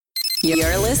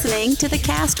You're listening to the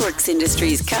Castworks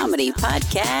Industries Comedy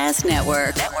Podcast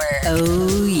Network.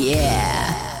 Oh,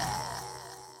 yeah.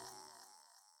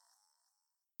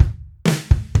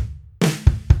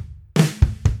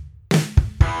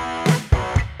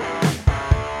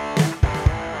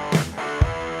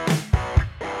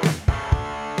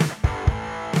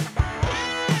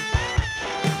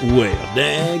 Well,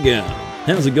 daggum.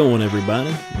 How's it going,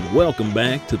 everybody? Welcome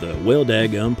back to the Well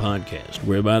Daggum podcast,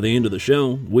 where by the end of the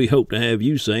show, we hope to have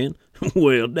you saying,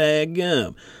 well,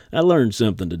 daggum, I learned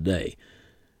something today.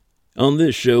 On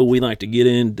this show, we like to get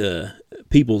into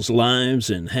people's lives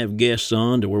and have guests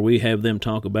on to where we have them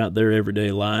talk about their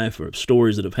everyday life or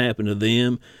stories that have happened to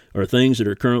them or things that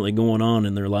are currently going on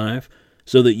in their life,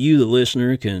 so that you, the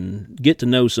listener, can get to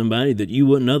know somebody that you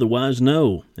wouldn't otherwise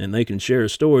know, and they can share a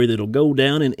story that'll go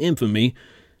down in infamy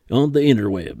on the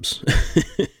interwebs.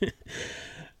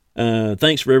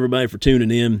 Thanks for everybody for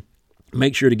tuning in.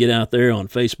 Make sure to get out there on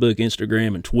Facebook,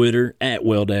 Instagram, and Twitter at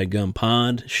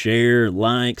WellDadGumPod. Share,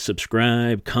 like,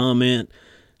 subscribe, comment.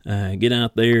 Get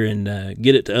out there and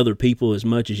get it to other people as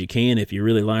much as you can if you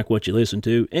really like what you listen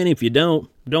to. And if you don't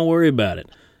worry about it.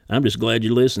 I'm just glad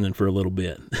you're listening for a little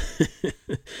bit.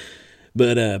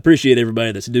 But appreciate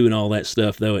everybody that's doing all that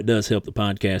stuff, though. It does help the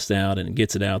podcast out and it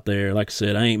gets it out there. Like I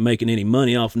said, I ain't making any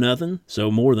money off nothing,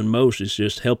 so more than most, it's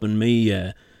just helping me,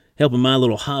 helping my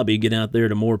little hobby get out there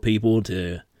to more people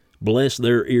to bless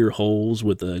their ear holes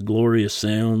with the glorious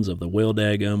sounds of the Well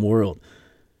Daggum world.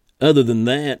 Other than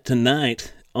that,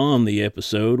 tonight on the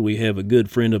episode, we have a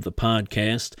good friend of the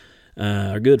podcast,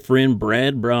 our good friend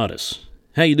Brad Broaddus.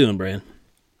 How you doing, Brad?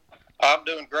 I'm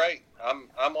doing great.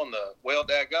 I'm on the Well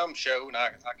Daggum show, and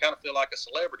I kind of feel like a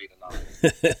celebrity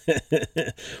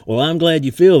tonight. Well, I'm glad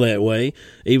you feel that way,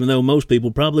 even though most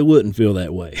people probably wouldn't feel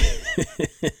that way.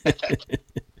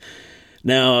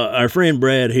 Now, our friend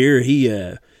Brad here,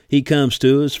 he comes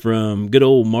to us from good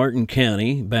old Martin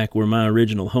County, back where my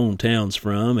original hometown's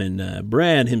from, and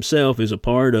Brad himself is a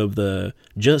part of the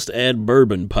Just Add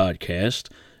Bourbon podcast.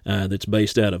 That's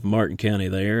based out of Martin County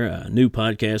there, a new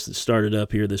podcast that started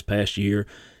up here this past year,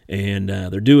 and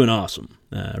they're doing awesome.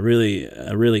 I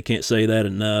really can't say that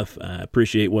enough. I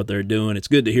appreciate what they're doing. It's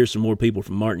good to hear some more people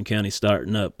from Martin County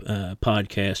starting up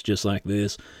podcasts just like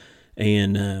this,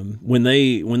 and when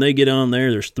they get on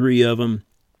there's 3 of them.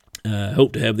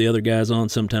 Hope to have the other guys on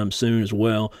sometime soon as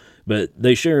well, but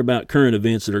they share about current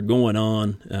events that are going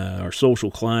on, our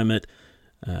social climate,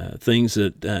 things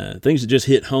that just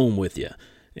hit home with you.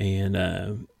 And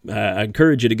I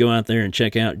encourage you to go out there and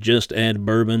check out Just Add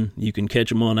Bourbon. You can catch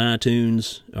them on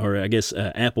iTunes, or I guess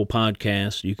Apple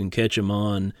Podcasts. You can catch them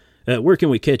on, where can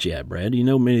we catch you at, Brad? Do you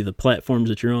know many of the platforms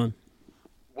that you're on?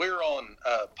 We're on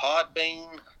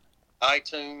Podbean,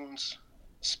 iTunes,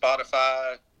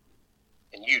 Spotify,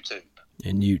 and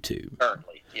YouTube.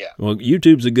 Currently, yeah. Well,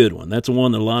 YouTube's a good one. That's the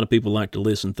one that a lot of people like to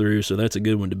listen through, so that's a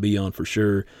good one to be on for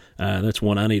sure. That's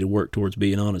one I need to work towards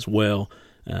being on as well.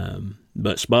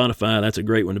 But Spotify, that's a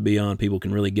great one to be on. People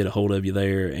can really get a hold of you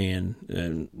there.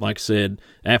 And like I said,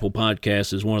 Apple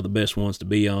Podcasts is one of the best ones to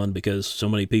be on because so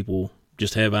many people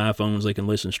just have iPhones. They can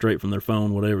listen straight from their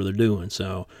phone, whatever they're doing.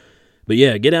 So, but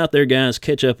yeah, get out there, guys.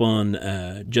 Catch up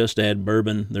on Just Add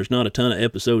Bourbon. There's not a ton of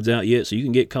episodes out yet, so you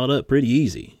can get caught up pretty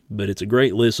easy. But it's a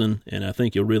great listen, and I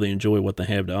think you'll really enjoy what they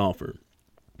have to offer.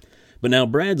 But now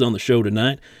Brad's on the show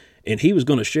tonight, and he was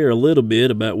going to share a little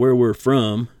bit about where we're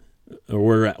from,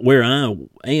 or where I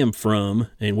am from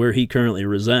and where he currently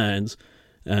resides.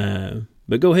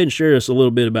 But go ahead and share us a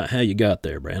little bit about how you got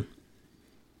there, Brad.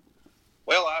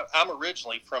 Well, I'm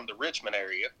originally from the Richmond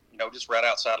area, just right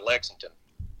outside of Lexington.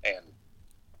 And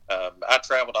I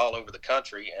traveled all over the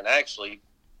country and actually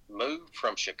moved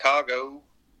from Chicago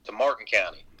to Martin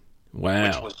County. Wow.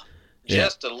 Which was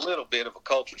just a little bit of a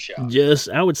culture shock.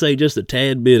 I would say just a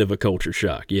tad bit of a culture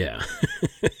shock, yeah.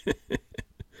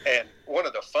 And one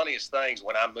of the funniest things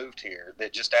when I moved here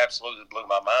that just absolutely blew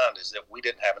my mind is that we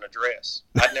didn't have an address.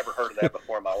 I'd never heard of that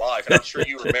before in my life. And I'm sure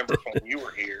you remember from when you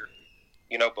were here,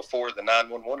 before the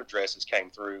 911 addresses came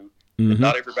through, that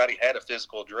not everybody had a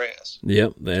physical address.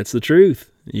 Yep, that's the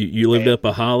truth. You lived up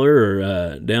a holler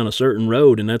or down a certain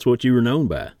road, and that's what you were known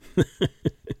by.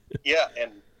 Yeah,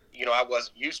 and, I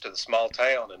wasn't used to the small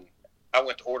town, and I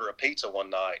went to order a pizza one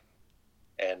night,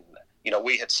 and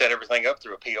we had set everything up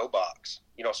through a P.O. box,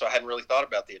 so I hadn't really thought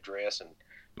about the address. And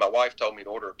my wife told me to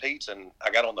order a pizza, and I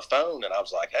got on the phone, and I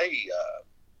was like, hey,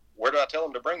 where do I tell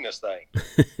them to bring this thing?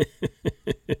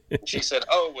 And she said,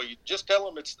 oh, well, you just tell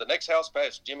them it's the next house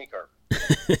past Jimmy Kerr.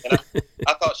 And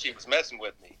I thought she was messing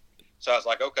with me. So I was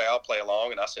like, okay, I'll play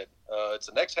along. And I said, it's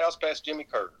the next house past Jimmy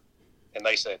Kerr. And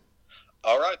they said,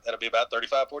 all right, that'll be about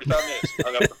 35, 45 minutes.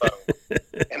 Hung up the phone.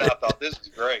 And I thought, this is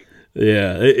great.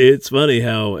 Yeah, it's funny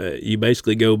how you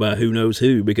basically go by who knows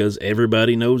who because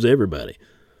everybody knows everybody.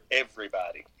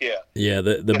 Everybody, yeah. Yeah,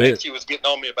 the and then best. she was getting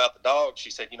on me about the dog.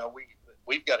 She said,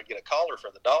 we've got to get a collar for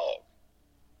the dog.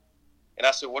 And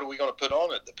I said, what are we going to put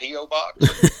on it? The P.O. box?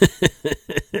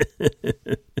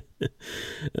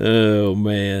 Oh,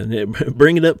 man.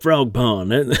 Bring it up Frog Pond.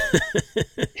 But,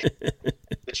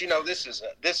 this is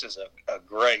a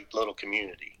great little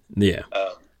community. Yeah.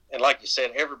 And like you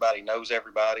said, everybody knows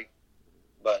everybody.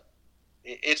 But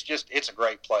it's a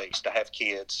great place to have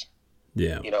kids.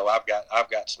 Yeah. I've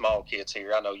got small kids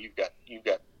here. I know you've got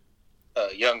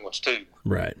young ones too.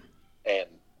 Right. And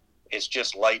it's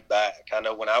just laid back. I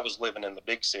know when I was living in the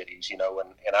big cities, and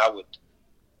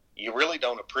you really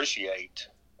don't appreciate,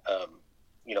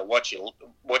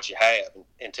 what you have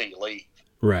until you leave.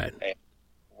 Right. And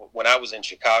when I was in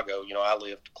Chicago, I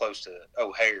lived close to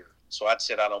O'Hare, so I'd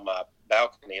sit out on my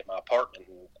balcony at my apartment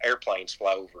and airplanes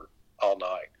fly over all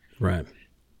night. Right.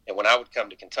 And when I would come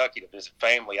to Kentucky to visit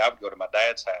family, I would go to my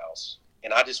dad's house,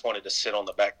 and I just wanted to sit on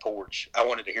the back porch. I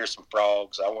wanted to hear some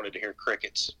frogs. I wanted to hear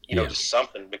crickets, just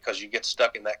something, because you get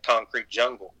stuck in that concrete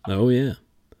jungle. Oh, yeah.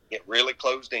 Get really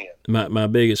closed in. My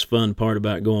biggest fun part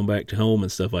about going back to home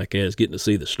and stuff like that is getting to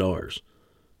see the stars.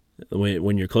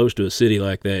 When you're close to a city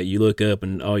like that, you look up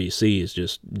and all you see is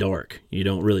just dark. You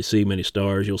don't really see many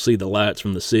stars. You'll see the lights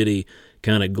from the city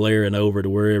kind of glaring over to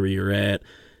wherever you're at.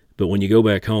 But when you go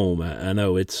back home, I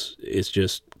know it's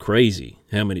just crazy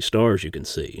how many stars you can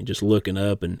see. Just looking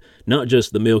up, and not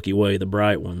just the Milky Way, the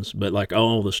bright ones, but like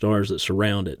all the stars that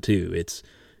surround it too.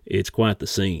 It's quite the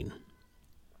scene.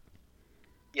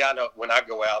 Yeah, I know. When I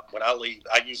go out, when I leave,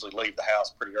 I usually leave the house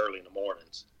pretty early in the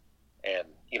mornings, and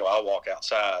I'll walk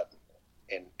outside,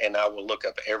 and I will look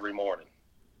up every morning,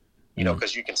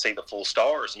 because you can see the full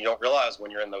stars, and you don't realize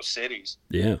when you're in those cities.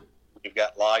 Yeah. You've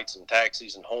got lights and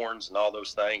taxis and horns and all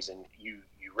those things, and you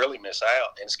really miss out.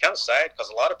 And it's kind of sad because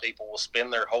a lot of people will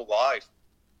spend their whole life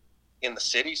in the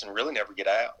cities and really never get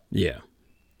out. Yeah.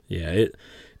 Yeah,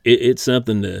 it's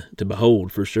something to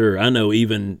behold for sure. I know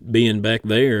even being back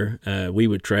there, we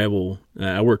would travel.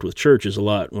 I worked with churches a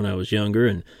lot when I was younger,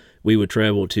 and we would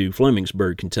travel to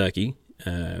Flemingsburg, Kentucky,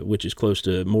 which is close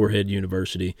to Moorhead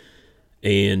University.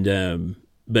 And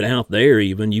but out there,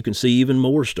 even you can see even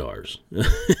more stars, and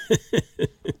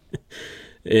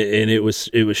it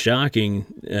was shocking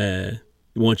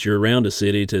once you're around a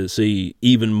city to see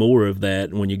even more of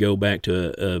that. When you go back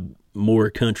to a more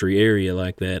country area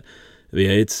like that, yeah,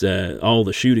 it's all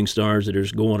the shooting stars that are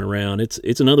just going around.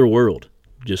 It's another world,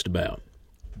 just about.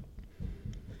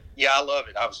 Yeah, I love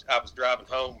it. I was driving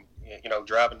home,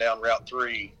 driving down Route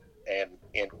 3, and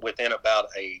within about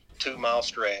a 2-mile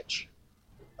stretch,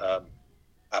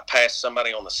 I passed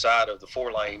somebody on the side of the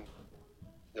 4-lane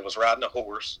that was riding a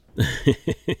horse.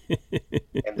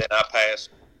 And then I passed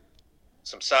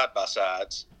some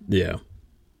side-by-sides. Yeah.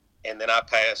 And then I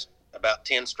passed about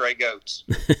 10 stray goats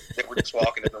that were just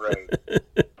walking in the road. And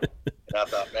I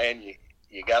thought, man, you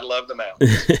got to love the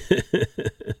mountains.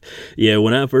 Yeah,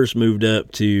 when I first moved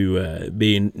up to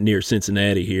being near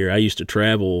Cincinnati here, I used to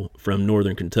travel from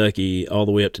northern Kentucky all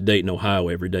the way up to Dayton, Ohio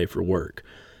every day for work.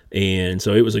 And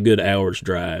so it was a good hour's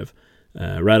drive,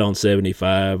 right on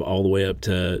 75, all the way up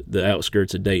to the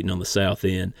outskirts of Dayton on the south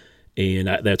end. And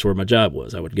that's where my job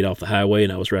was. I would get off the highway,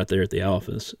 and I was right there at the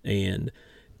office. And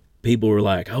people were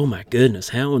like, oh, my goodness,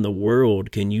 how in the world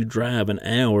can you drive an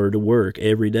hour to work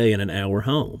every day and an hour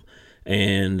home?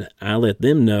 And I let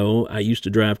them know I used to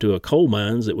drive to a coal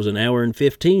mines that was an hour and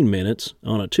 15 minutes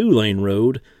on a 2-lane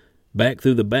road, back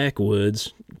through the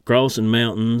backwoods, crossing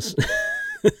mountains,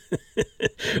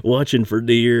 watching for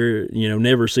deer,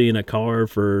 never seeing a car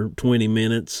for 20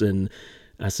 minutes. And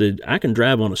I said, I can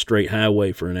drive on a straight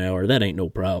highway for an hour. That ain't no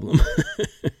problem.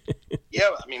 Yeah,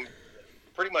 I mean,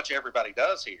 pretty much everybody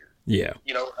does here. Yeah.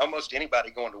 Almost anybody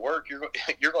going to work, you're going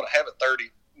to have a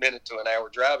 30-minute to an hour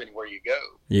drive anywhere you go.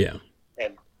 Yeah.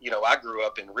 And, I grew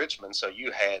up in Richmond, so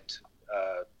you had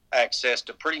access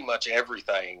to pretty much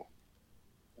everything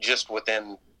just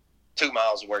within 2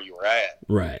 miles of where you were at.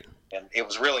 Right. And it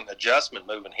was really an adjustment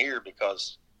moving here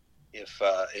because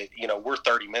we're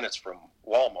 30 minutes from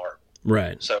Walmart.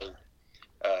 Right. So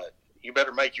you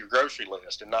better make your grocery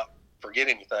list and not forget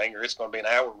anything, or it's going to be an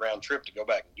hour round trip to go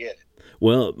back and get it.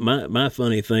 Well, my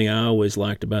funny thing I always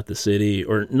liked about the city,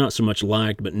 or not so much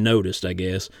liked, but noticed, I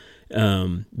guess,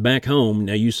 back home,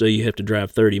 now you say you have to drive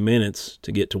 30 minutes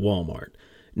to get to Walmart.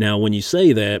 Now, when you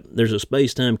say that, there's a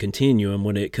space-time continuum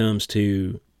when it comes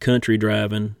to country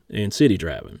driving and city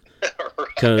driving.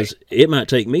 Because it might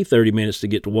take me 30 minutes to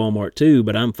get to Walmart too,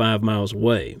 but I'm 5 miles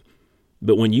away.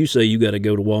 But when you say you got to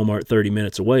go to Walmart 30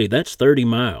 minutes away, that's 30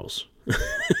 miles.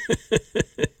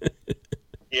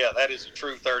 Yeah, that is a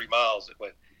true 30 miles.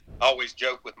 But I always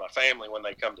joke with my family when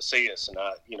they come to see us, and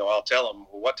I'll tell them,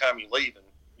 well, what time are you leaving?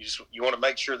 You want to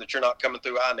make sure that you're not coming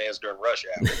through Inez during rush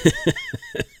hour.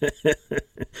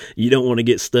 You don't want to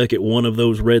get stuck at one of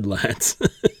those red lights.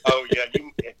 Oh yeah,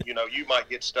 you might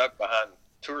get stuck behind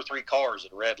 2 or 3 cars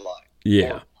at a red light.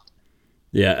 Yeah.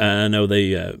 Yeah, I know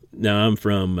now I'm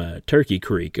from Turkey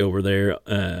Creek over there,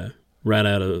 right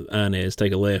out of Inez.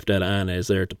 Take a left out of Inez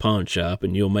there at the pawn shop,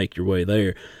 and you'll make your way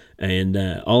there. And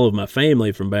all of my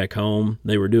family from back home,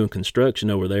 they were doing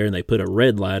construction over there, and they put a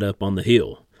red light up on the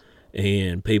hill.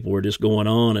 And people were just going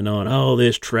on and on. Oh,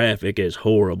 this traffic is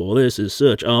horrible. This is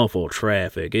such awful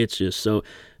traffic. It's just so...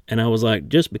 And I was like,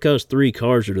 just because 3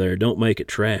 cars are there, don't make it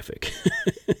traffic.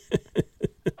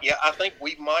 Yeah, I think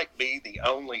we might be the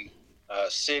only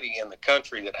city in the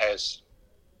country that has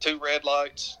 2 red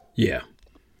lights. Yeah.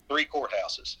 3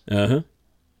 courthouses. Uh-huh.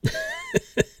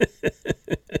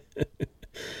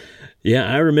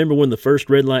 Yeah, I remember when the first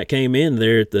red light came in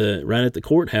there right at the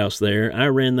courthouse there. I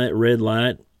ran that red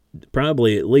light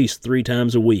probably at least 3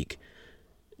 times a week,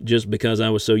 just because I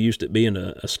was so used to it being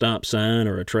a stop sign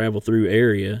or a travel through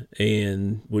area,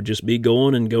 and would just be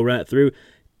going and go right through,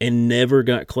 and never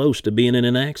got close to being in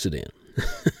an accident.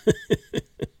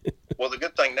 Well, the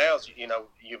good thing now is,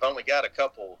 you've only got a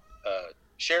couple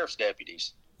sheriff's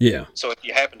deputies. Yeah. So if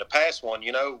you happen to pass one,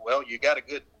 you got a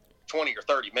good 20 or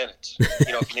 30 minutes. If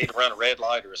you need to run a red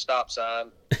light or a stop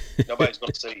sign, nobody's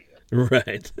going to see you.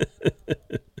 Right.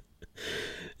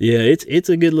 Yeah, it's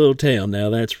a good little town now,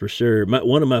 that's for sure.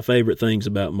 One of my favorite things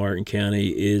about Martin County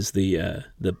is the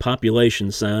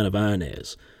population sign of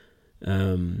Inez.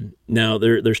 Now,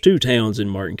 there's 2 towns in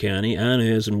Martin County,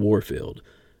 Inez and Warfield.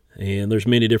 And there's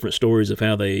many different stories of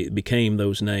how they became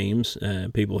those names.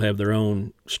 People have their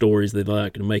own stories they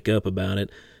like to make up about it.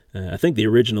 I think the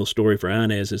original story for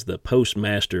Inez is the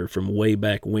postmaster from way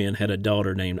back when had a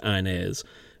daughter named Inez,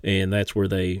 and that's where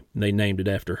they named it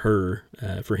after her,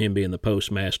 for him being the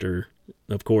postmaster.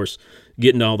 Of course,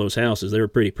 getting to all those houses, they were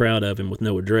pretty proud of him with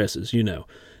no addresses,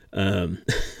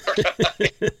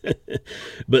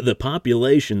 But the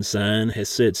population sign has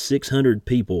said 600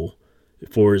 people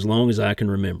for as long as I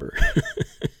can remember.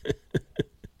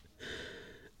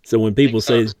 So when people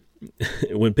say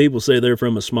they're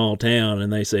from a small town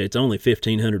and they say it's only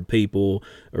 1,500 people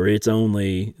or it's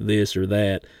only this or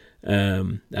that,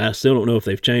 I still don't know if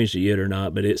they've changed it yet or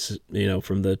not, but it's,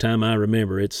 from the time I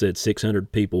remember, it said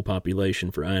 600 people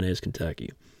population for Inez, Kentucky.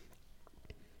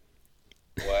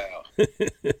 Wow.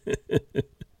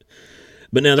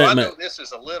 But now I know this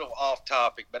is a little off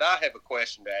topic, but I have a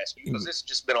question to ask you because this has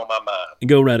just been on my mind.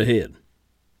 Go right ahead.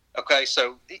 Okay,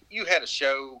 so you had a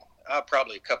show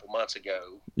probably a couple months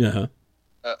ago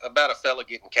about a fella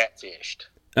getting catfished.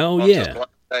 Oh, yeah.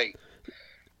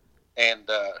 And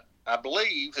I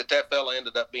believe that fella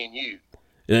ended up being you.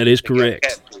 That is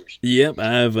correct. Yep,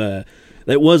 that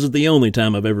wasn't the only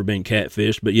time I've ever been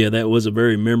catfished, but yeah, that was a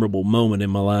very memorable moment in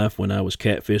my life when I was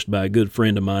catfished by a good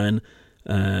friend of mine,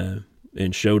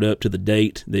 and showed up to the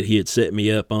date that he had set me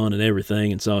up on and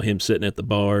everything, and saw him sitting at the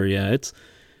bar. Yeah,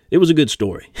 it was a good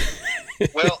story.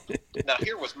 Well, now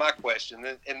here was my question,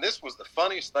 and this was the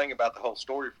funniest thing about the whole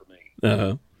story for me,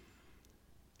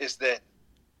 is that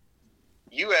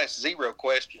you asked 0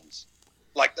 questions.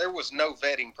 Like, there was no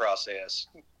vetting process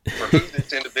for who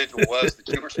this individual was that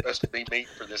you were supposed to be meeting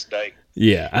for this date.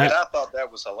 Yeah. And I thought that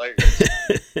was hilarious.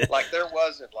 Like, there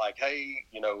wasn't like, hey,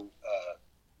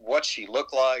 what she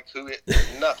looked like,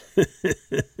 nothing.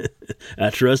 I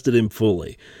trusted him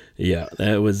fully. Yeah,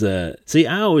 that was, see,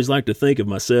 I always like to think of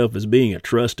myself as being a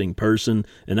trusting person,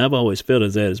 and I've always felt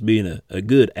as being a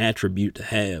good attribute to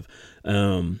have.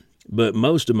 But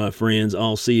most of my friends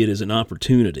all see it as an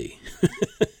opportunity.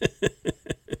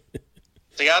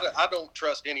 See, I don't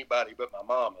trust anybody but my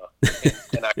mama,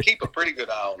 and I keep a pretty good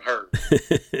eye on her.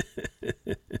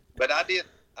 But I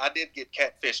did get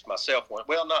catfished myself.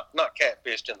 Well, not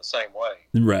catfished in the same way.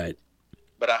 Right.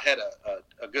 But I had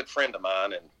a good friend of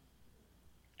mine, and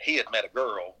he had met a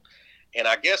girl, and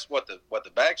I guess what the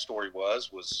backstory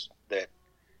was that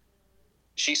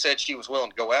she said she was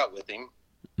willing to go out with him,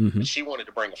 but she wanted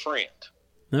to bring a friend.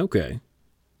 Okay.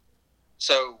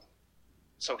 So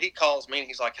he calls me and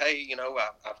he's like, hey,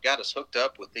 I've got us hooked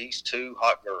up with these 2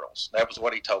 hot girls. That was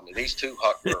what he told me, these 2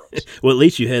 hot girls. Well, at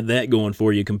least you had that going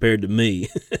for you compared to me.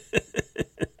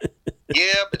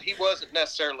 Yeah, but he wasn't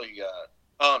necessarily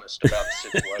honest about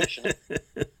the situation.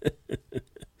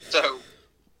 So,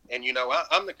 and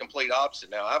I'm the complete opposite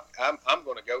now. I'm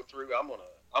going to go through. I'm going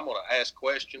to ask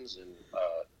questions and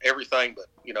everything, but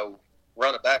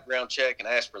run a background check and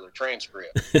ask for their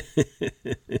transcript.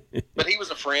 But he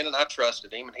was a friend, and I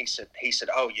trusted him. And he said,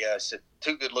 "Oh yeah," I said,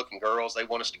 "2 good-looking girls. They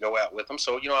want us to go out with them."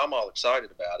 So I'm all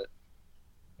excited about it.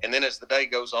 And then as the day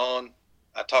goes on,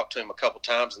 I talked to him a couple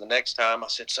times, and the next time I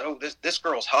said, "So this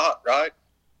girl's hot, right?"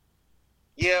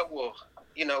 "Yeah, well,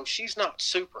 she's not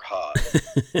super hot,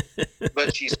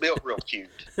 but she's built real cute."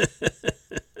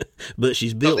 But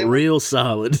she's built real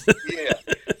solid. Yeah.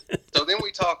 So then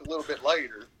we talk a little bit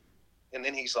later, and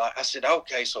then he's like, I said,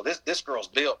 "Okay, so this girl's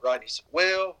built, right?" He said,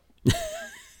 "Well,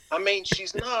 I mean,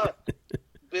 she's not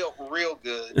built real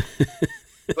good,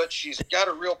 but she's got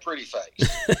a real pretty face."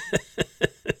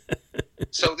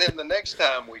 So then the next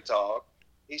time we talk,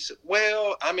 he said,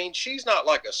 "Well, I mean, she's not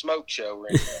like a smoke show or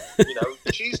anything.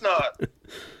 She's not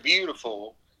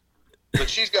beautiful, but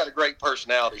she's got a great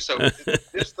personality." So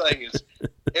this thing is,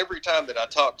 every time that I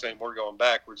talk to him, we're going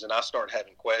backwards, and I start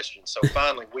having questions. So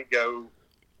finally, we go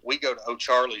to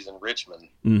O'Charlie's in Richmond,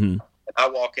 mm-hmm. and I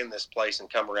walk in this place and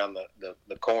come around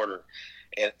the corner,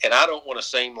 and I don't want to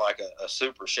seem like a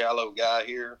super shallow guy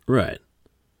here, right?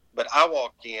 But I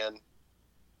walk in,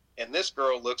 and this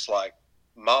girl looks like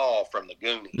Ma from the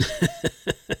Goonies.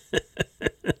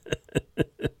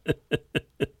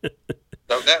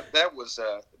 So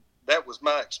that was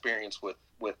my experience with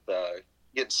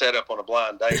getting set up on a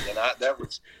blind date, and that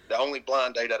was the only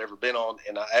blind date I'd ever been on,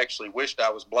 and I actually wished I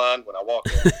was blind when I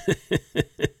walked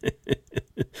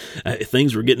in.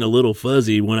 Things were getting a little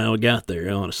fuzzy when I got there,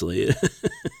 honestly.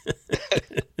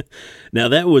 Now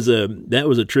that was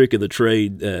a trick of the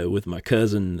trade with my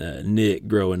cousin Nick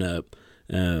growing up.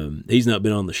 He's not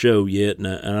been on the show yet, and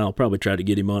I'll probably try to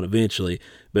get him on eventually.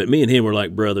 But me and him were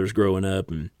like brothers growing up,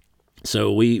 and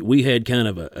so we had kind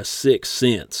of a sixth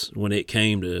sense when it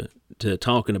came to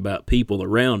talking about people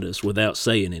around us without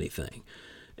saying anything.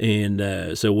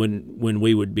 And so when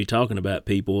we would be talking about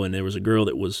people, and there was a girl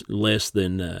that was less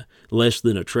than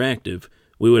attractive,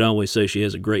 we would always say she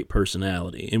has a great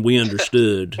personality, and we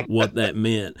understood what that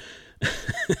meant.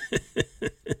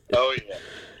 Oh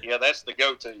yeah, that's the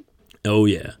go-to. Oh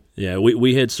yeah.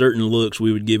 We had certain looks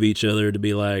we would give each other to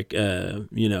be like,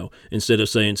 instead of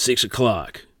saying 6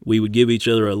 o'clock, we would give each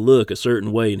other a look a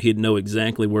certain way, and he'd know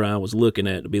exactly where I was looking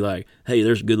at to be like, "Hey,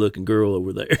 there's a good-looking girl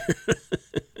over there."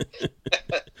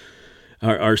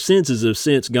 Our senses have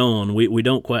since gone. We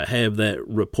don't quite have that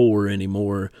rapport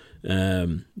anymore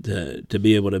to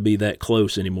be able to be that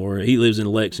close anymore. He lives in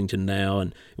Lexington now,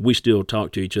 and we still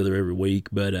talk to each other every week,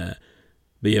 but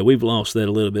yeah, we've lost that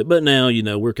a little bit. But now,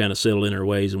 we're kind of settled in our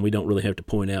ways, and we don't really have to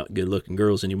point out good-looking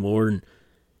girls anymore. And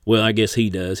well, I guess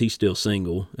he does. He's still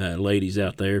single. Ladies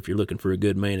out there, if you're looking for a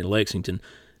good man in Lexington,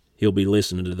 he'll be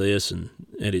listening to this and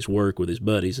at his work with his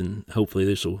buddies, and hopefully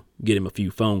this will get him a few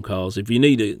phone calls. If you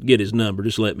need to get his number,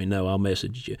 just let me know. I'll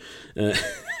message you.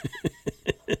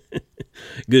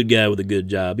 Good guy with a good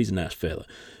job. He's a nice fella.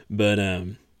 But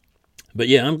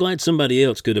yeah, I'm glad somebody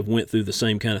else could have went through the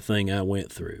same kind of thing I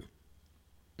went through.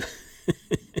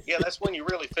 Yeah, that's when you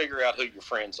really figure out who your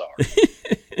friends are.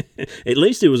 At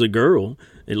least it was a girl.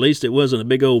 At least it wasn't a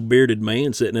big old bearded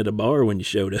man sitting at a bar when you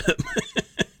showed up.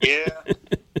 Yeah.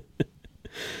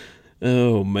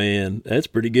 Oh, man. That's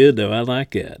pretty good, though. I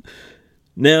like that.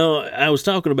 Now, I was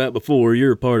talking about before,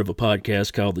 you're a part of a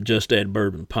podcast called the Just Add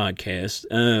Bourbon Podcast.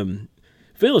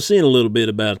 Fill us in a little bit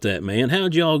about that, man.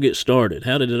 How'd you all get started?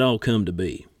 How did it all come to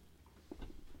be?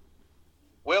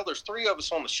 Well, there's 3 of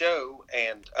us on the show,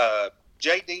 and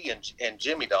JD and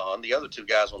Jimmy Don, the other 2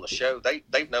 guys on the show,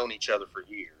 they've known each other for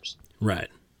years. Right.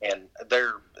 And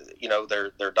their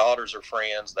daughters are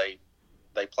friends.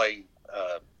 They play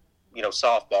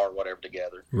softball or whatever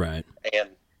together. Right. And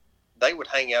they would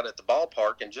hang out at the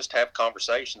ballpark and just have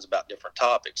conversations about different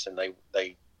topics, and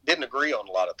they didn't agree on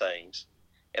a lot of things,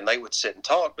 and they would sit and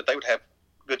talk, but they would have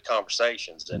good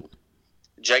conversations. And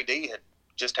JD had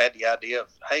just had the idea of,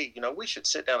 hey, we should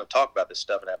sit down and talk about this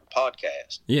stuff and have a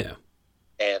podcast. Yeah.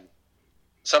 And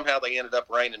somehow they ended up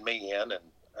reining me in, and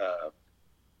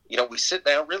we sit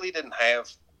down, really didn't have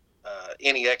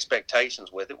any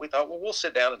expectations with it. We thought, well, we'll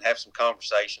sit down and have some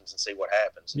conversations and see what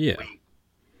happens. Yeah.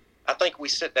 I think we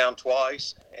sit down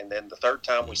twice, and then the third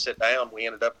time we sit down, we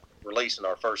ended up releasing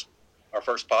our first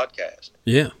podcast.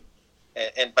 Yeah.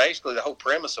 And basically the whole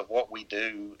premise of what we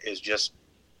do is just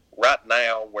right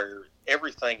now where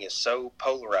everything is so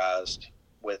polarized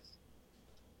with,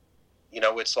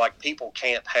 it's like people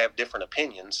can't have different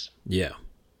opinions. Yeah.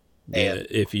 And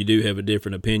if you do have a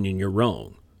different opinion, you're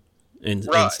wrong. And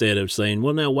right. Instead of saying,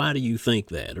 well, now, why do you think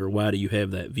that? Or why do you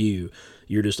have that view?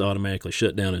 You're just automatically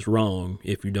shut down as wrong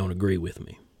if you don't agree with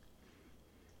me.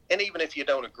 And even if you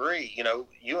don't agree,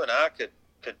 you and I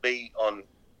could be on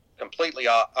completely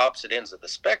opposite ends of the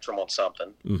spectrum on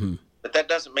something, mm-hmm. but that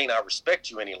doesn't mean I respect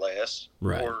you any less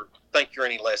Right. or think you're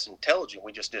any less intelligent.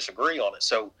 We just disagree on it.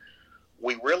 So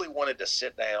we really wanted to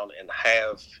sit down and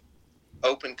have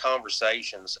open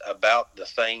conversations about the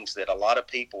things that a lot of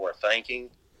people are thinking,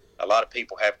 a lot of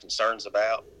people have concerns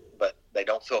about, but they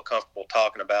don't feel comfortable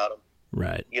talking about them.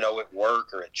 Right. You know, at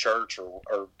work or at church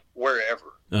or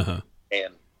wherever. Uh-huh.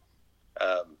 And,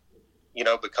 you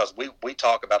know, because we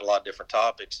talk about a lot of different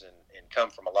topics and come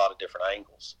from a lot of different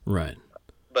angles. Right.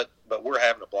 But we're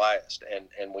having a blast,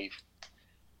 and we've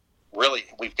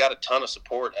got a ton of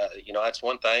support. You know, that's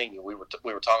one thing. We were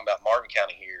talking about Martin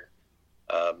County here,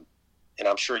 and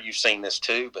I'm sure you've seen this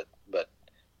too. But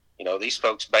you know, these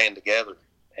folks band together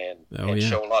and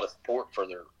show a lot of support for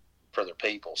their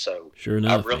people. So sure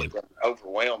enough, I've really been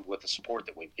overwhelmed with the support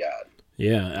that we've got.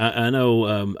 Yeah, I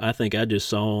know. I think I just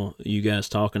saw you guys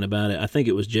talking about it. I think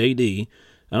it was JD.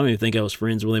 I don't even think I was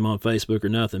friends with him on Facebook or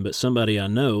nothing, but somebody I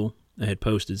know had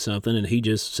posted something, and he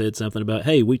just said something about,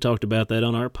 hey, we talked about that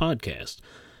on our podcast.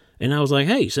 And I was like,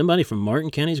 hey, somebody from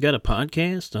Martin County's got a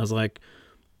podcast? I was like,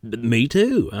 me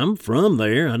too. I'm from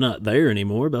there. I'm not there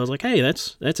anymore, but I was like, hey,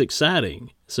 that's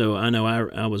exciting. So I know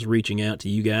I was reaching out to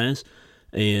you guys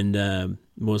and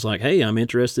was like, hey, I'm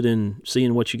interested in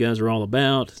seeing what you guys are all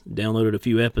about. Downloaded a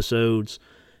few episodes,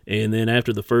 and then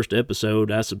after the first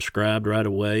episode, I subscribed right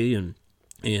away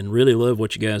and really love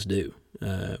what you guys do.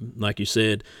 Like you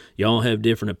said, y'all have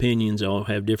different opinions, y'all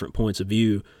have different points of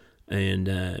view, and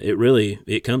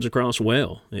it comes across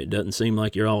well. It doesn't seem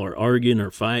like you all are arguing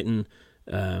or fighting.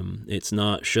 It's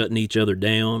not shutting each other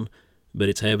down, but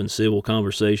it's having civil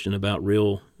conversation about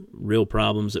real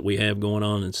problems that we have going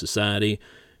on in society.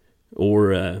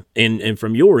 Or and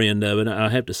from your end of it, I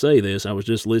have to say this. I was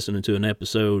just listening to an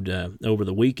episode over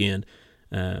the weekend,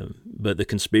 but the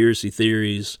conspiracy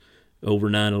theories over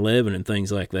 9/11 and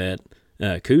things like that.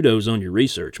 Kudos on your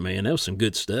research, man. That was some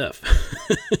good stuff.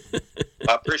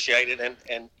 I appreciate it,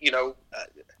 and you know,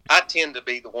 I tend to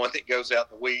be the one that goes out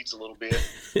in the weeds a little bit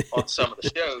on some of the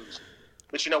shows.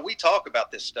 But you know, we talk about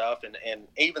this stuff, and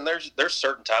even there's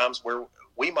certain times where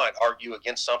we might argue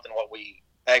against something what we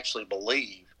actually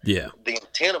believe. Yeah. The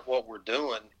intent of what we're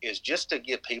doing is just to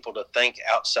get people to think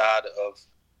outside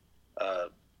of,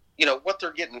 you know, what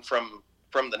they're getting from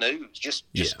the news. Just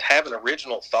have an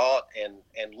original thought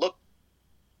and look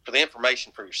for the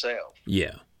information for yourself.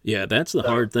 Yeah. Yeah, that's the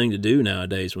hard thing to do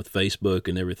nowadays with Facebook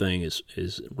and everything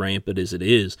is rampant as it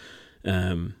is.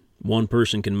 One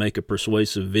person can make a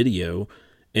persuasive video,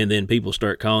 and then people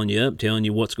start calling you up, telling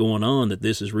you what's going on, that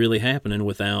this is really happening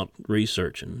without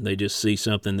researching. They just see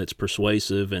something that's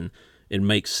persuasive and it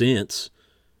makes sense,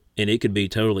 and it could be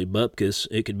totally bupkis.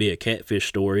 It could be a catfish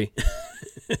story.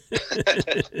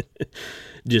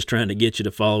 Just trying to get you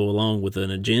to follow along with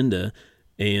an agenda.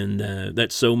 And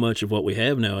that's so much of what we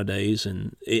have nowadays.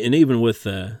 And even with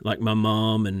like my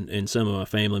mom and some of my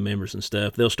family members and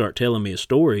stuff, they'll start telling me a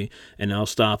story, and I'll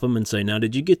stop them and say, now,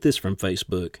 did you get this from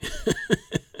Facebook?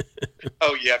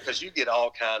 Oh, yeah, because you get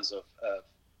all kinds of,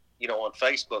 you know, on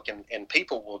Facebook, and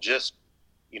people will just,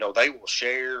 you know, they will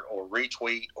share or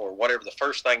retweet or whatever the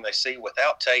first thing they see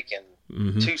without taking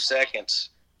 2 seconds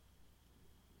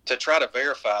to try to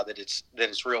verify that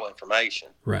it's real information.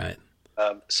 Right.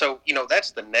 So, you know,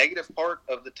 that's the negative part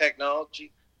of the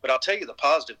technology. But I'll tell you the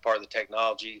positive part of the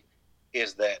technology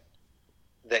is that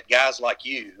guys like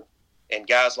you and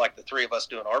guys like the three of us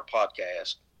doing our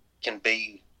podcast can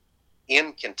be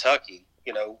in Kentucky.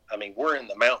 You know, I mean, we're in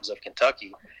the mountains of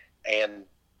Kentucky, and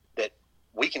that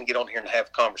we can get on here and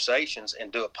have conversations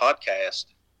and do a podcast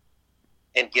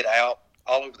and get out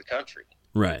all over the country.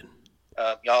 Right.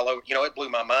 You know, it blew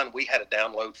my mind. We had a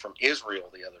download from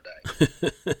Israel the other day.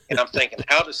 And I'm thinking,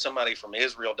 how does somebody from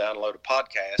Israel download a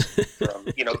podcast from,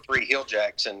 you know, 3 Hill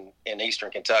Jacks in eastern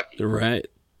Kentucky? Right.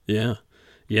 Yeah.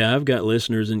 Yeah, I've got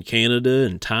listeners in Canada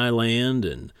and Thailand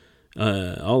and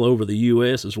all over the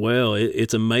U.S. as well.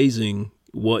 It's amazing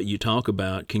what you talk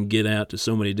about can get out to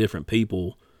so many different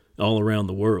people all around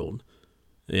the world.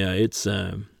 Yeah, it's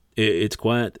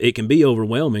quite, it can be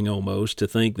overwhelming almost to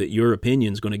think that your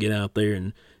opinion's going to get out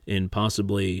there and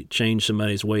possibly change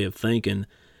somebody's way of thinking.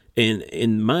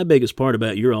 And my biggest part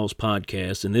about your all's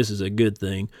podcast, and this is a good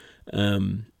thing,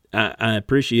 I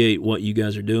appreciate what you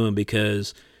guys are doing,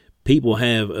 because people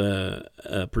have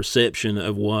a perception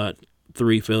of what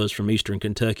 3 fellas from eastern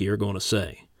Kentucky are going to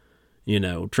say. You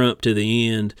know, Trump to the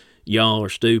end, y'all are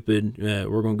stupid,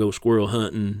 we're going to go squirrel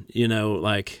hunting, you know,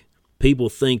 like people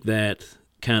think that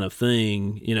kind of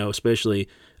thing, you know, especially,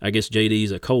 I guess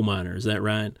JD's a coal miner, is that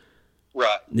right?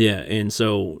 Right. Yeah, and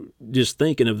so just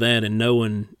thinking of that and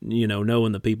knowing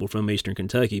the people from Eastern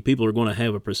Kentucky, people are going to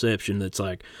have a perception that's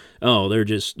like, oh, they're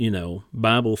just,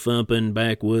 Bible thumping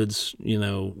backwoods,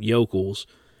 yokels.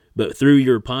 But through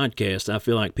your podcast, I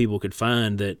feel like people could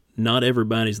find that not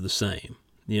everybody's the same.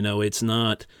 It's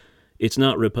not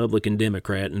Republican,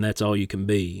 Democrat, and that's all you can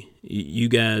be. You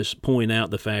guys point out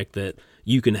the fact that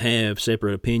you can have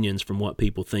separate opinions from what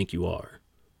people think you are.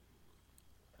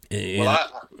 And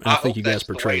I think you guys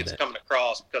portray that. It's coming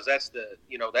across, because that's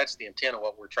the intent of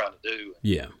what we're trying to do.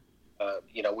 Yeah.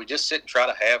 We just sit and try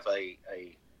to have a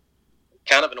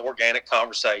kind of an organic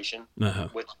conversation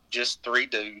with just three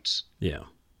dudes. Yeah.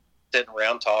 Sitting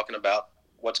around talking about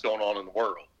what's going on in the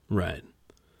world. Right.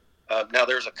 Now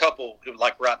there's a couple,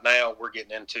 like right now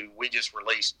we just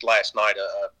released last night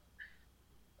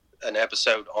an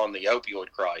episode on the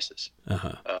opioid crisis.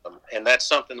 And that's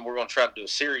something that we're going to try to do a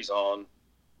series on,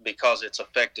 because it's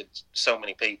affected so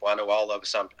many people. I know all of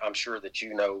us, I'm sure that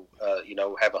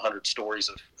have 100 stories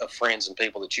of friends and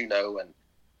people that and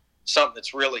something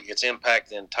that's really, it's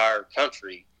impacted the entire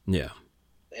country. Yeah.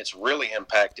 It's really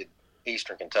impacted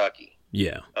Eastern Kentucky.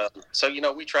 Yeah. So,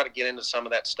 we try to get into some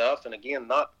of that stuff. And again,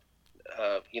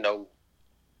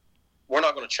 we're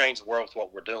not going to change the world with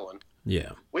what we're doing.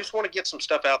 Yeah. We just want to get some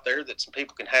stuff out there that some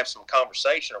people can have some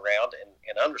conversation around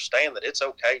and understand that it's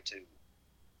okay to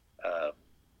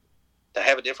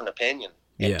have a different opinion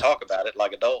and talk about it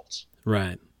like adults.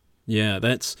 Right. Yeah,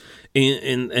 that's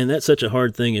and that's such a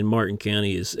hard thing in Martin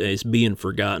County is being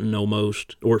forgotten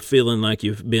almost, or feeling like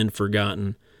you've been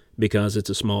forgotten because it's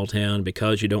a small town,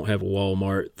 because you don't have a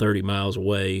Walmart 30 miles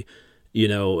away.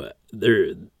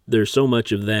 There's so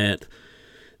much of that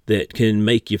can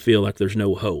make you feel like there's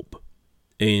no hope.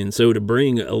 And so to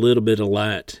bring a little bit of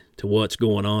light to what's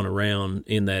going on around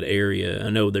in that area, I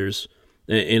know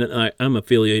I'm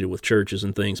affiliated with churches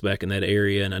and things back in that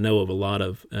area, and I know of a lot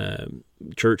of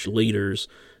church leaders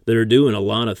that are doing a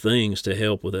lot of things to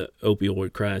help with the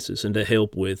opioid crisis and to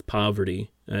help with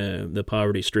poverty, the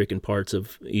poverty-stricken parts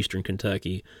of Eastern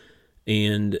Kentucky.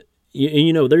 And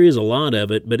there is a lot of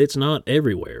it, but it's not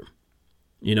everywhere.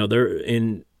 There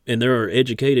are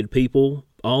educated people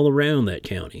all around that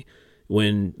county.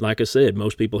 When, like I said,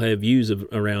 most people have views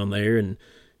around there, and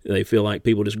they feel like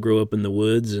people just grow up in the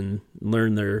woods and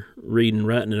learn their reading,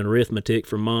 writing, and arithmetic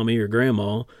from mommy or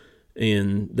grandma,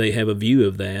 and they have a view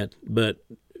of that. But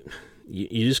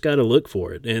you just got to look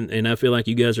for it, and I feel like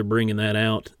you guys are bringing that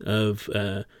out of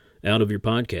your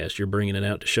podcast. You're bringing it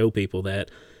out to show people that,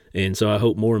 and so I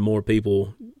hope more and more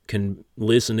people can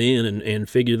listen in and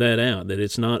figure that out, that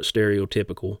it's not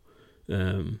stereotypical,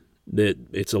 that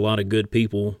it's a lot of good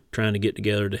people trying to get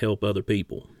together to help other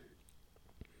people.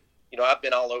 I've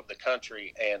been all over the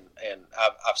country, and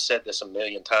I've said this a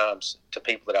million times to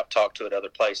people that I've talked to at other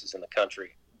places in the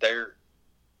country. They're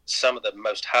some of the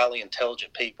most highly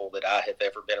intelligent people that I have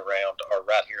ever been around are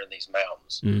right here in these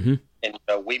mountains. Mm-hmm.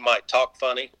 And we might talk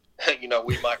funny,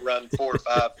 we might run 4 or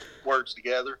 5 words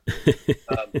together,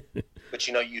 but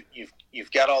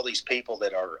you've got all these people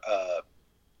that are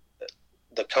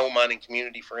the coal mining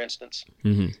community, for instance,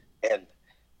 mm-hmm. and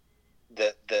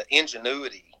the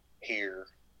ingenuity here.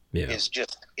 Yeah.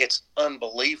 It's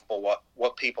unbelievable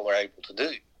what people are able to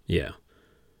do. Yeah.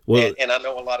 Well, and I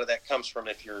know a lot of that comes from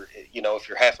if you're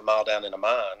half a mile down in a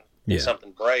mine and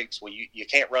something breaks, well, you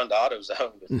can't run to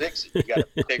AutoZone to fix it. You got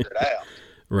to figure it out.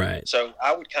 Right. So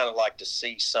I would kind of like to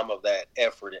see some of that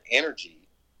effort and energy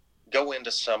go into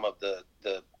some of the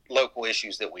local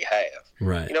issues that we have.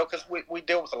 Right. Because we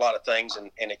deal with a lot of things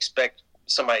and expect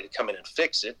somebody to come in and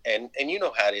fix it. And you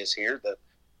know how it is here.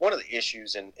 One of the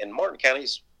issues in Martin County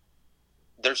is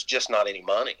there's just not any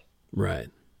money. Right.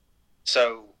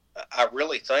 So I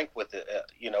really think with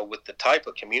the type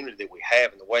of community that we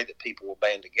have and the way that people will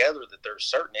band together, that there's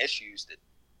certain issues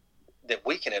that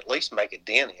we can at least make a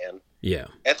dent in. Yeah.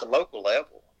 At the local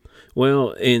level.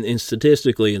 Well, and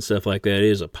statistically and stuff like that, it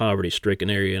is a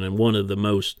poverty-stricken area, and one of the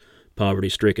most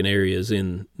poverty-stricken areas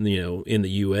in the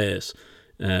U.S.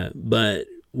 But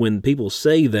when people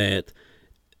say that,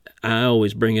 I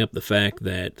always bring up the fact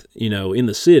that in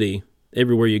the city,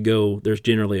 everywhere you go, there's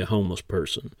generally a homeless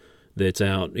person that's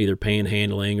out either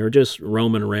panhandling or just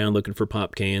roaming around looking for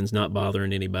pop cans, not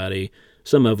bothering anybody.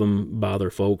 Some of them bother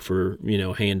folk for,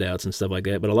 handouts and stuff like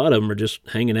that, but a lot of them are just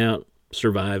hanging out,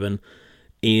 surviving.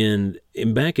 And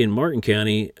back in Martin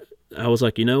County, I was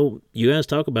like, you guys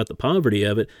talk about the poverty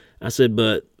of it. I said,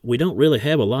 but we don't really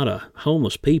have a lot of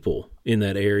homeless people in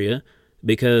that area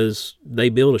because they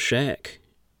build a shack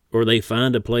or they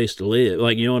find a place to live.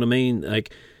 Like, you know what I mean?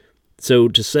 Like, So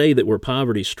to say that we're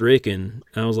poverty stricken,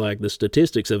 I was like, the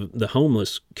statistics of the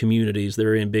homeless communities that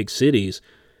are in big cities,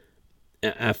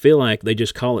 I feel like they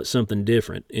just call it something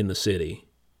different in the city,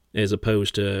 as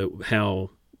opposed to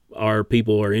how our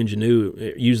people are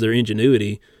use their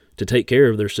ingenuity to take care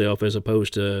of themselves, as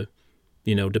opposed to,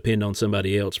 depend on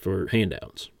somebody else for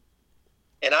handouts.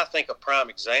 And I think a prime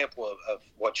example of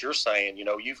what you're saying,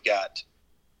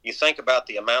 you think about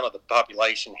the amount of the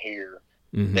population here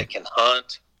Mm-hmm. that can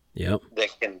hunt, Yep. that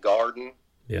can garden,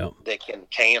 Yep. that can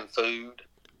can food.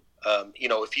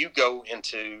 If you go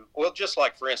into, just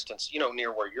like, for instance,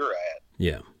 near where you're at,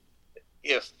 Yeah.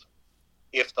 if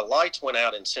the lights went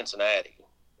out in Cincinnati,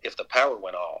 if the power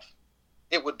went off,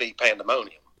 it would be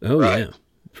pandemonium. Oh, right? yeah,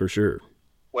 for sure.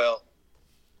 Well,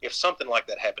 if something like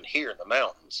that happened here in the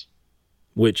mountains,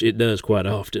 which it does quite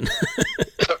often.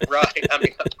 right? I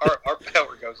mean, our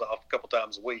power goes off a couple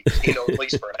times a week, at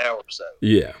least for an hour or so.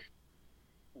 Yeah.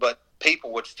 But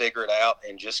people would figure it out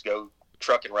and just go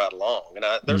trucking right along. And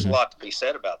there's Mm-hmm. a lot to be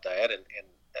said about that.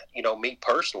 And me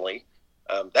personally,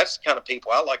 that's the kind of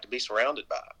people I like to be surrounded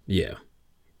by. Yeah.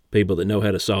 People that know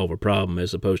how to solve a problem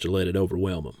as opposed to let it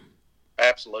overwhelm them.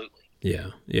 Absolutely.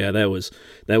 Yeah. Yeah, that was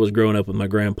growing up with my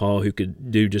grandpa, who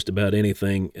could do just about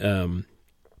anything.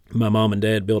 My mom and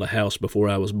dad built a house before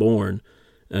I was born,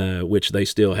 which they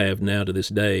still have now to this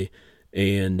day.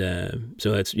 And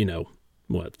so that's,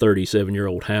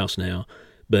 37-year-old house now.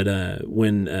 But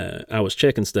when I was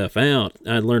checking stuff out,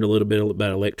 I learned a little bit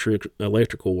about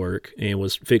electrical work and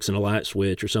was fixing a light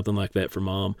switch or something like that for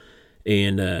Mom.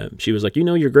 And she was like,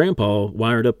 your grandpa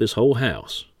wired up this whole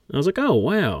house. I was like, oh,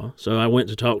 wow. So I went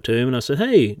to talk to him, and I said,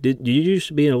 hey, did you used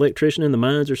to be an electrician in the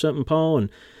mines or something, Paul? And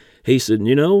he said,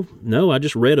 no, I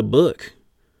just read a book,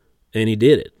 and he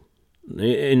did it.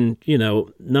 And,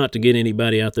 not to get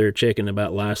anybody out there checking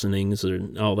about licensings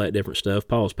and all that different stuff.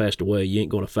 Paul's passed away. You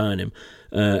ain't going to find him.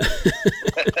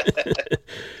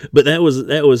 But that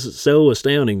was so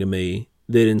astounding to me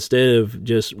that instead of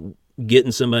just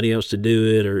getting somebody else to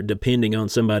do it or depending on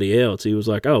somebody else, he was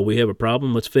like, oh, we have a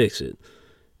problem, let's fix it.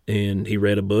 And he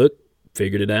read a book,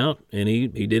 figured it out, and he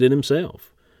did it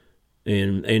himself.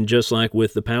 And just like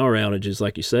with the power outages,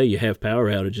 like you say, you have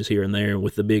power outages here and there.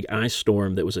 With the big ice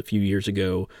storm that was a few years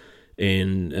ago,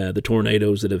 and the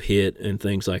tornadoes that have hit and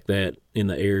things like that in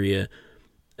the area,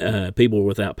 people were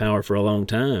without power for a long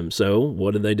time. So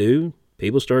what did they do?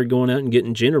 People started going out and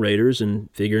getting generators and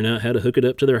figuring out how to hook it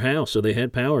up to their house so they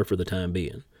had power for the time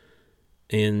being.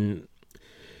 And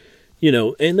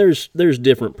and there's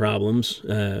different problems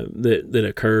that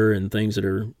occur and things that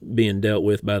are being dealt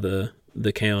with by the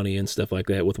county and stuff like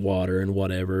that with water and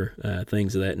whatever,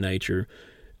 things of that nature.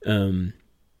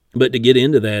 But to get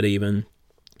into that even,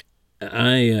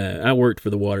 I worked for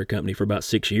the water company for about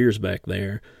 6 years back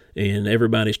there, and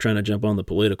everybody's trying to jump on the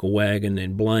political wagon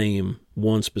and blame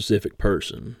one specific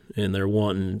person, and they're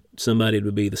wanting somebody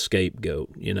to be the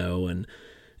scapegoat, and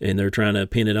they're trying to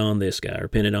pin it on this guy or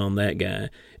pin it on that guy.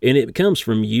 And it comes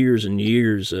from years and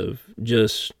years of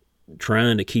just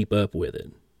trying to keep up with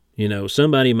it.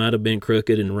 Somebody might have been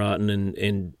crooked and rotten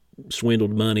and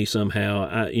swindled money somehow.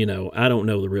 I don't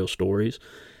know the real stories.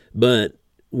 But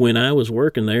when I was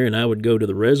working there and I would go to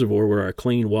the reservoir where our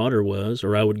clean water was,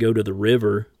 or I would go to the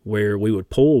river where we would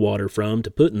pull water from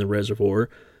to put in the reservoir,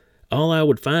 all I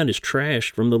would find is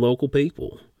trash from the local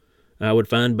people. I would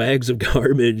find bags of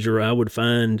garbage, or I would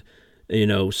find,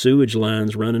 sewage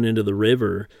lines running into the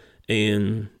river.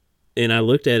 And I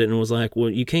looked at it and was like,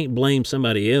 well, you can't blame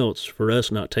somebody else for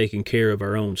us not taking care of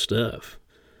our own stuff.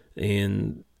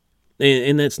 And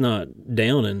that's not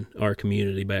downing our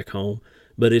community back home,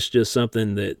 but it's just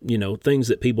something that, things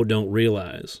that people don't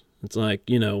realize. It's like,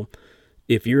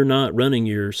 if you're not running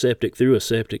your septic through a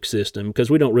septic system, because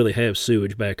we don't really have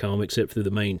sewage back home except through the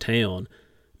main town,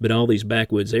 but all these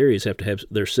backwoods areas have to have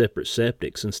their separate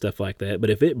septics and stuff like that. But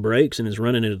if it breaks and is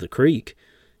running into the creek,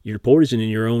 you're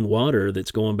poisoning your own water that's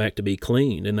going back to be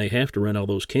cleaned, and they have to run all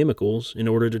those chemicals in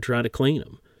order to try to clean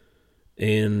them.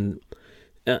 And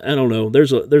I don't know,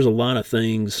 there's a lot of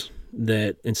things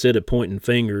that, instead of pointing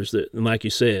fingers, that, like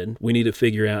you said, we need to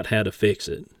figure out how to fix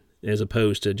it, as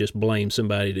opposed to just blame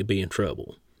somebody to be in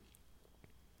trouble.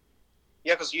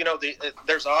 Yeah, because,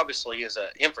 there's obviously is an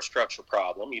infrastructure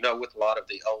problem, with a lot of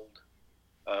the old,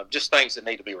 just things that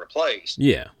need to be replaced.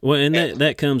 Yeah, well, and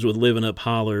that comes with living up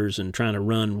hollers and trying to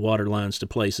run water lines to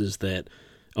places that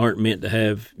aren't meant to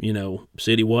have,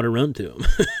 city water run to them.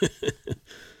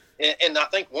 and I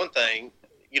think one thing,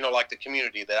 like the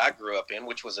community that I grew up in,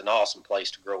 which was an awesome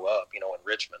place to grow up, in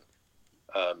Richmond,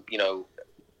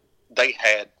 they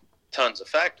had tons of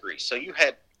factories. So you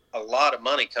had a lot of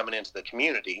money coming into the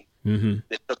community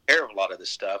that took care of a lot of this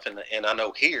stuff. And I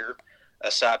know here,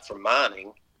 aside from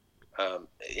mining,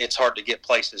 it's hard to get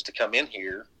places to come in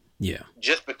here. Yeah.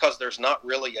 Just because there's not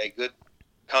really a good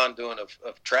conduit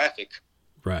of traffic.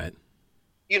 Right.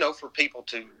 You know, for people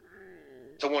to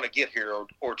want to get here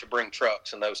or to bring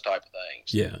trucks and those type of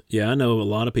things. Yeah. Yeah. I know a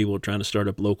lot of people are trying to start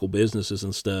up local businesses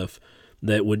and stuff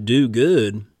that would do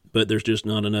good, but there's just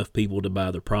not enough people to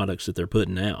buy the products that they're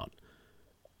putting out.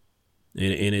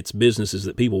 And it's businesses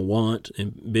that people want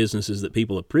and businesses that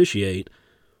people appreciate,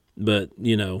 but,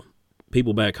 you know,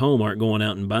 people back home aren't going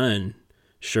out and buying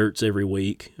shirts every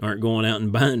week, aren't going out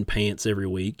and buying pants every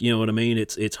week. You know what I mean?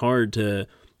 It's hard to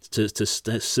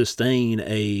sustain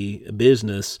a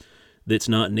business that's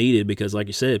not needed because, like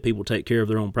you said, people take care of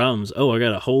their own problems. Oh, I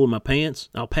got a hole in my pants?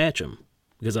 I'll patch them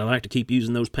because I like to keep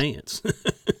using those pants.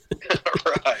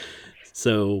 Right.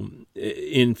 So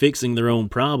in fixing their own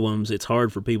problems, it's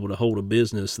hard for people to hold a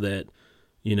business that,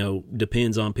 you know,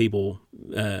 depends on people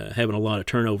having a lot of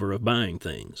turnover of buying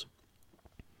things.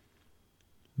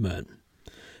 But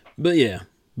yeah,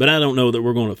 but I don't know that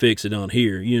we're going to fix it on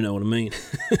here. You know what I mean?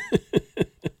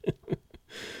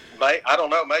 I don't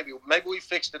know. Maybe we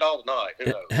fixed it all tonight. Who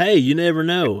knows? Hey, you never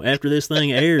know. After this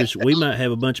thing airs, we might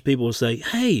have a bunch of people who say,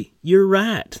 "Hey, you're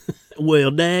right."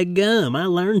 Well, daggum, I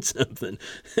learned something.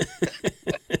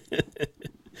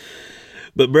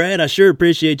 But Brad, I sure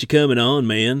appreciate you coming on,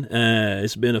 man.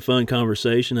 It's been a fun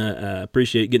conversation. I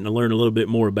appreciate getting to learn a little bit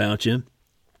more about you.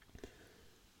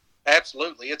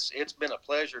 Absolutely. It's been a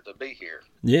pleasure to be here.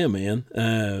 Yeah, man.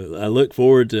 I look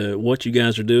forward to what you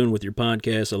guys are doing with your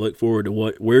podcast. I look forward to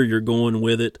where you're going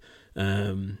with it.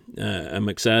 I'm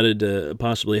excited to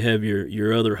possibly have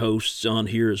your other hosts on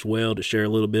here as well to share a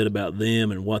little bit about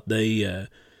them and what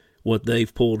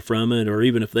they've pulled from it, or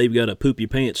even if they've got a poop your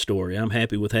pants story. I'm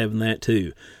happy with having that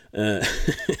too.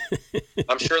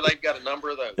 I'm sure they've got a number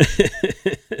of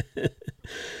those.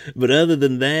 But other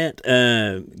than that,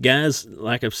 guys,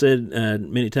 like I've said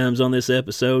many times on this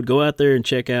episode, go out there and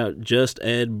check out Just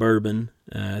Add Bourbon.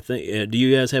 I think. Do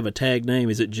you guys have a tag name?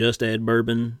 Is it Just Add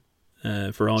Bourbon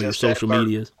for all your social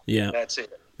medias? Yeah, that's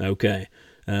it. Okay.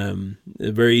 A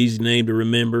very easy name to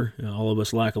remember. All of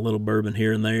us like a little bourbon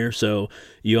here and there. So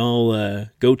you all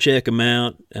go check them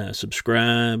out,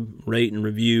 subscribe, rate and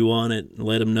review on it, and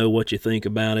let them know what you think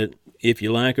about it. If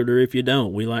you like it or if you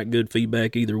don't. We like good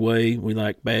feedback either way. We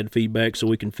like bad feedback so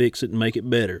we can fix it and make it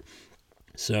better.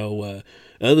 So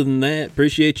other than that,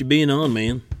 appreciate you being on,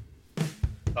 man.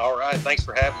 All right. Thanks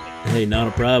for having me. Hey, not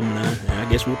a problem. I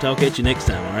guess we'll talk at you next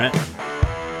time, all right?